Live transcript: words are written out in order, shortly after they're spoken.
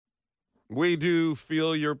We do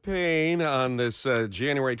feel your pain on this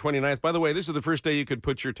January 29th. By the way, this is the first day you could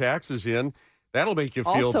put your taxes in. That'll make you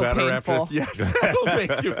feel Also better painful. after. Yes, that'll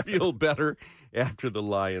make you feel better after the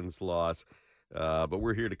Lions' loss. But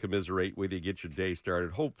we're here to commiserate with you, get your day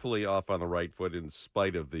started, hopefully off on the right foot in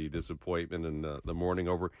spite of the disappointment and the morning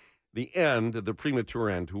over. The end, the premature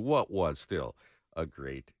end to what was still a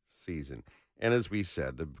great season. And as we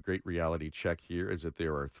said, the great reality check here is that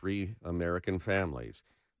there are 3 American families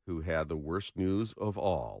who had the worst news of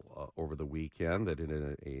all over the weekend, that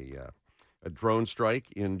in a drone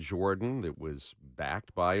strike in Jordan that was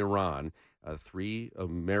backed by Iran, 3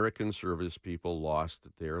 American service people lost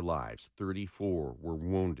their lives. 34 were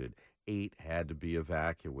wounded. 8 had to be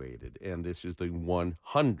evacuated. And this is the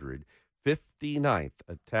 159th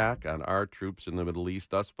attack on our troops in the Middle East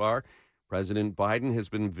thus far. President Biden has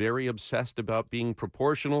been very obsessed about being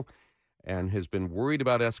proportional and has been worried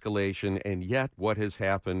about escalation, and yet what has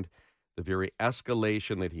happened, the very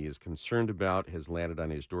escalation that he is concerned about, has landed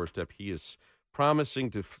on his doorstep. He is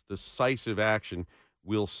promising decisive action.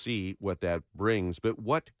 We'll see what that brings. But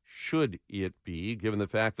what should it be, given the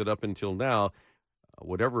fact that up until now,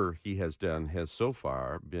 whatever he has done has so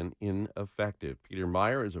far been ineffective? Peter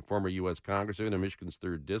Meijer is a former U.S. Congressman in Michigan's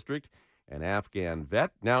 3rd District, an Afghan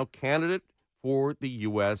vet, now candidate for the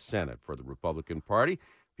U.S. Senate for the Republican Party.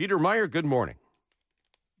 Peter Meijer, good morning.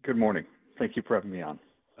 Good morning. Thank you for having me on.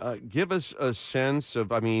 Give us a sense of,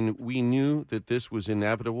 we knew that this was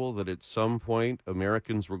inevitable, that at some point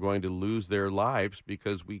Americans were going to lose their lives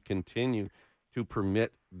because we continue to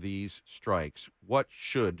permit these strikes. What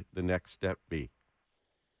should the next step be?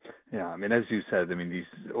 Yeah, as you said, these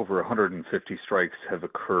over 150 strikes have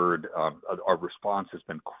occurred. Our response has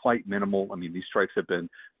been quite minimal. These strikes have been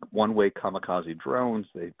one-way kamikaze drones.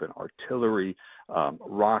 They've been artillery,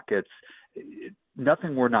 rockets.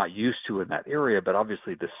 Nothing we're not used to in that area, but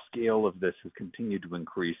obviously the scale of this has continued to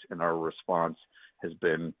increase, and our response has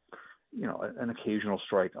been, an occasional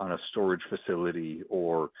strike on a storage facility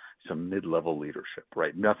or some mid-level leadership,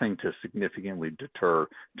 right? Nothing to significantly deter,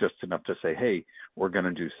 just enough to say, hey, we're going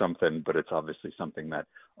to do something, but it's obviously something that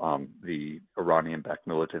the Iranian-backed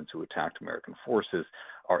militants who attacked American forces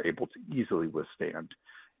are able to easily withstand.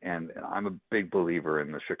 And I'm a big believer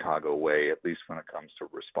in the Chicago way, at least when it comes to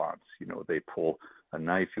response. They pull a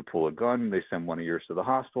knife, you pull a gun, they send one of yours to the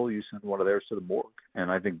hospital, you send one of theirs to the morgue.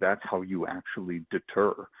 And I think that's how you actually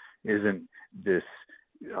deter. Isn't this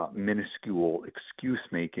minuscule excuse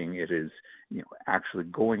making? It is, actually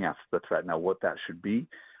going after the threat. Now, what that should be,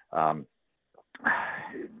 there's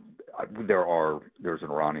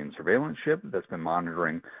an Iranian surveillance ship that's been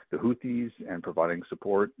monitoring the Houthis and providing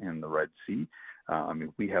support in the Red Sea.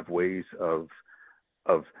 We have ways of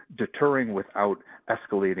deterring without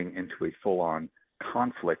escalating into a full-on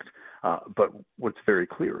conflict. But what's very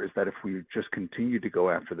clear is that if we just continue to go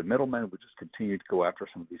after the middlemen, we just continue to go after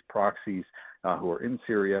some of these proxies who are in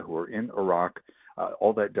Syria, who are in Iraq,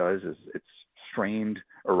 all that does is it's strained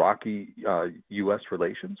Iraqi-U.S.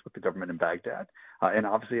 relations with the government in Baghdad. And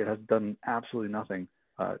obviously it has done absolutely nothing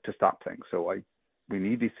to stop things. So we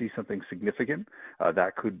need to see something significant.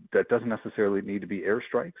 That doesn't necessarily need to be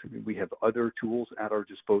airstrikes. We have other tools at our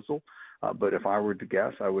disposal. But if I were to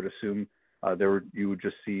guess, I would assume you would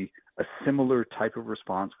just see a similar type of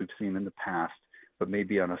response we've seen in the past, but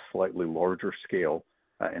maybe on a slightly larger scale.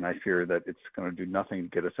 And I fear that it's going to do nothing to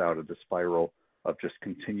get us out of the spiral of just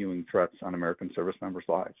continuing threats on American service members'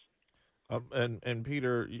 lives. And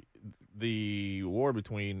Peter, the war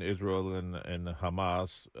between Israel and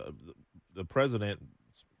Hamas, the president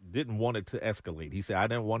didn't want it to escalate. He said, I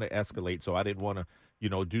didn't want to escalate, so I didn't want to,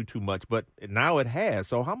 do too much. But now it has.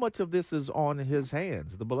 So how much of this is on his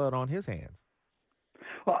hands, the blood on his hands?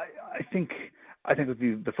 Well, I think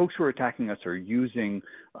the folks who are attacking us are using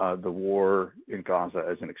the war in Gaza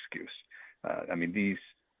as an excuse. These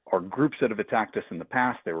are groups that have attacked us in the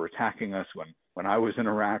past. They were attacking us when I was in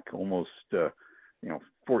Iraq almost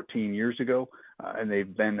 14 years ago, and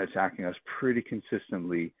they've been attacking us pretty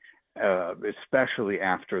consistently, especially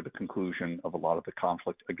after the conclusion of a lot of the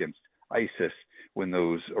conflict against ISIS, when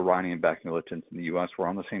those Iranian-backed militants in the U.S. were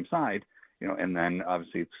on the same side, and then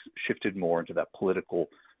obviously it's shifted more into that political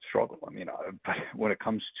struggle. But when it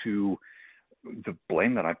comes to the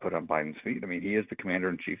blame that I put on Biden's feet, he is the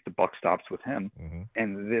commander-in-chief. The buck stops with him. Mm-hmm.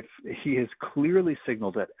 And if he has clearly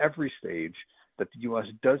signaled at every stage that the U.S.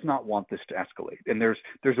 does not want this to escalate. And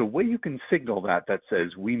there's a way you can signal that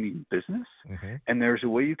says we mean business. Mm-hmm. And there's a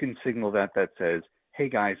way you can signal that says, hey,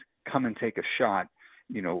 guys, come and take a shot.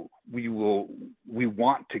 We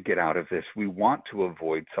want to get out of this. We want to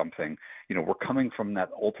avoid something. We're coming from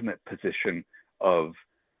that ultimate position of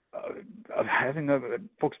of having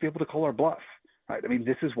folks be able to call our bluff. Right? I mean,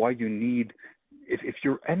 this is why you need, if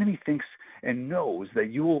your enemy thinks and knows that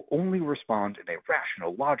you will only respond in a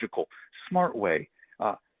rational, logical, smart way,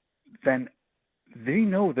 then they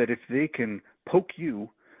know that if they can poke you,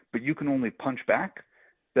 but you can only punch back,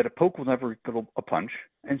 that a poke will never equal a punch,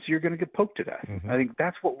 and so you're going to get poked to death. I think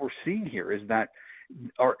that's what we're seeing here, is that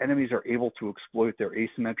our enemies are able to exploit their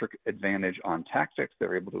asymmetric advantage on tactics.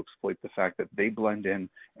 They're able to exploit the fact that they blend in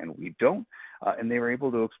and we don't. And they were able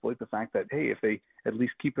to exploit the fact that, hey, if they at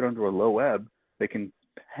least keep it under a low ebb, they can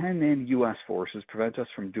pen in U.S. forces, prevent us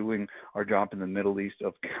from doing our job in the Middle East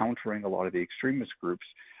of countering a lot of the extremist groups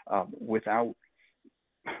without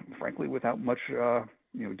much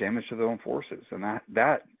damage to their own forces. And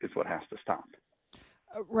that is what has to stop.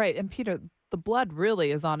 Right. And Peter, the blood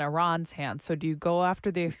really is on Iran's hands. So do you go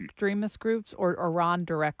after the extremist groups or Iran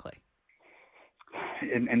directly?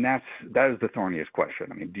 And that is the thorniest question.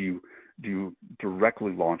 I mean, do you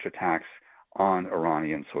directly launch attacks on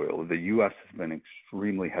Iranian soil? The U.S. has been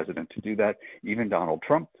extremely hesitant to do that. Even Donald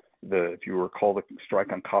Trump, if you recall the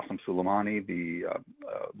strike on Qasem Soleimani, the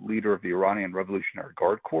leader of the Iranian Revolutionary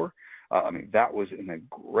Guard Corps, that was an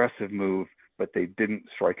aggressive move, but they didn't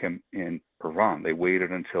strike him in Iran. They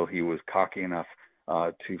waited until he was cocky enough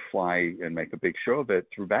to fly and make a big show of it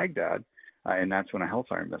through Baghdad, and that's when a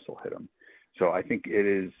Hellfire missile hit him. So I think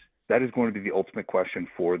that is going to be the ultimate question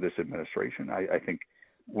for this administration. I think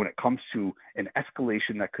when it comes to an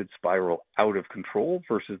escalation that could spiral out of control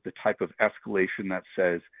versus the type of escalation that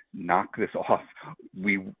says, knock this off,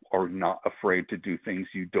 we are not afraid to do things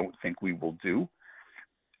you don't think we will do,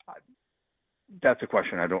 that's a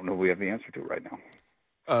question I don't know we have the answer to right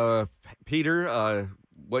now. Peter,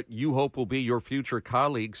 what you hope will be your future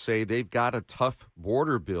colleagues say they've got a tough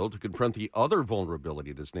border bill to confront the other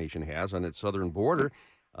vulnerability this nation has on its southern border.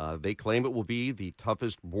 They claim it will be the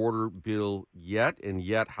toughest border bill yet, and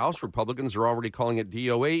yet House Republicans are already calling it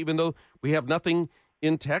DOA, even though we have nothing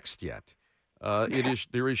in text yet.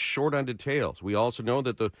 There is short on details. We also know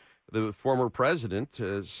that the former president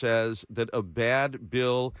says that a bad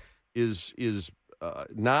bill is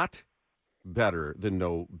not better than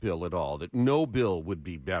no bill at all, that no bill would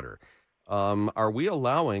be better. Are we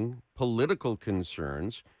allowing political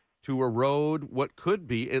concerns to erode what could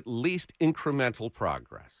be at least incremental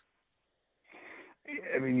progress?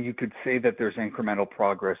 I mean, you could say that there's incremental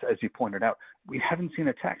progress. As you pointed out, we haven't seen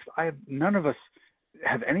a text. None of us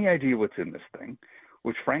have any idea what's in this thing,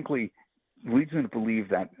 which frankly leads me to believe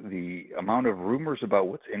that the amount of rumors about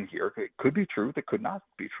what's in here, it could be true, that could not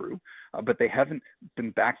be true, but they haven't been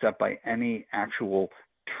backed up by any actual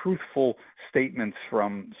truthful statements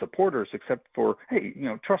from supporters, except for, hey,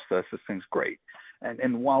 trust us, this thing's great.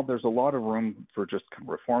 And while there's a lot of room for just kind of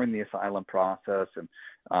reforming the asylum process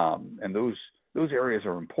and those areas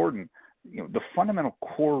are important, the fundamental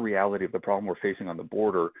core reality of the problem we're facing on the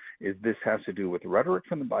border is this has to do with rhetoric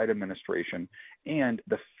from the Biden administration and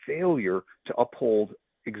the failure to uphold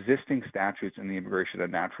existing statutes in the Immigration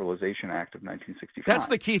and Naturalization Act of 1965. That's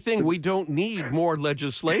the key thing. We don't need more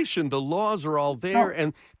legislation. The laws are all there,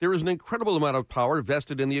 and there is an incredible amount of power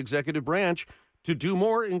vested in the executive branch to do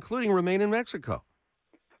more, including remain in Mexico.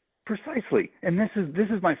 Precisely. And this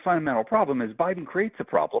is my fundamental problem, is Biden creates a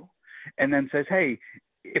problem and then says, hey,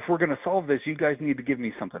 if we're going to solve this, you guys need to give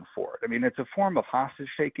me something for it. I mean, it's a form of hostage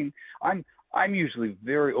taking. I'm usually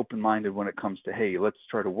very open-minded when it comes to, hey, let's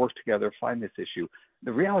try to work together, find this issue.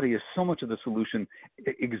 The reality is so much of the solution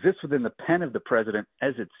exists within the pen of the president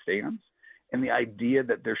as it stands. And the idea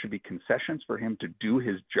that there should be concessions for him to do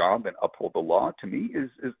his job and uphold the law, to me,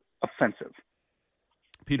 is offensive.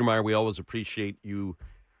 Peter Meijer, we always appreciate you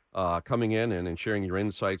coming in and sharing your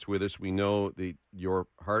insights with us. We know that your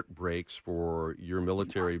heart breaks for your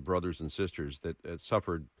military brothers and sisters that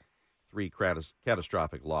suffered 3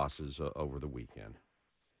 catastrophic losses over the weekend.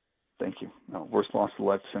 Thank you. Worst loss of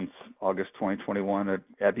life since August 2021 at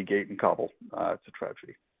Abbey Gate in Kabul. It's a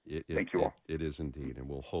tragedy. Thank you all. It is indeed, and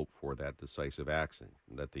we'll hope for that decisive action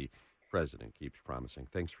that the president keeps promising.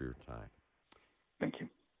 Thanks for your time. Thank you.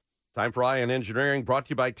 Time for Eye on Engineering, brought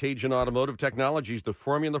to you by Tajan Automotive Technologies, the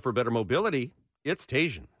formula for better mobility. It's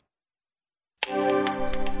Tajan.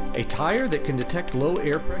 A tire that can detect low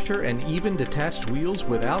air pressure and even detached wheels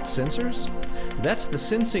without sensors? That's the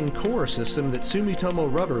Sensing Core system that Sumitomo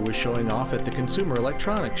Rubber was showing off at the Consumer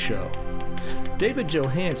Electronics Show. David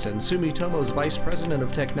Johansson, Sumitomo's Vice President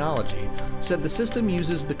of Technology, said the system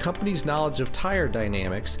uses the company's knowledge of tire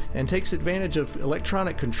dynamics and takes advantage of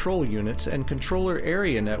electronic control units and controller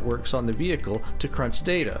area networks on the vehicle to crunch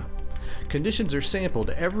data. Conditions are sampled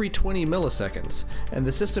every 20 milliseconds, and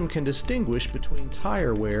the system can distinguish between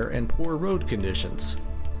tire wear and poor road conditions.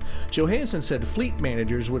 Johansson said fleet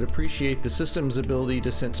managers would appreciate the system's ability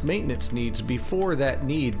to sense maintenance needs before that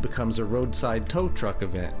need becomes a roadside tow truck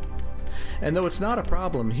event. And though it's not a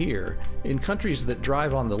problem here, in countries that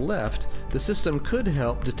drive on the left, the system could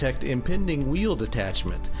help detect impending wheel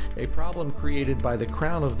detachment, a problem created by the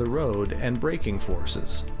crown of the road and braking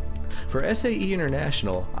forces. For SAE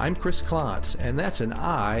International, I'm Chris Klontz, and that's an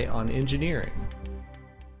eye on engineering.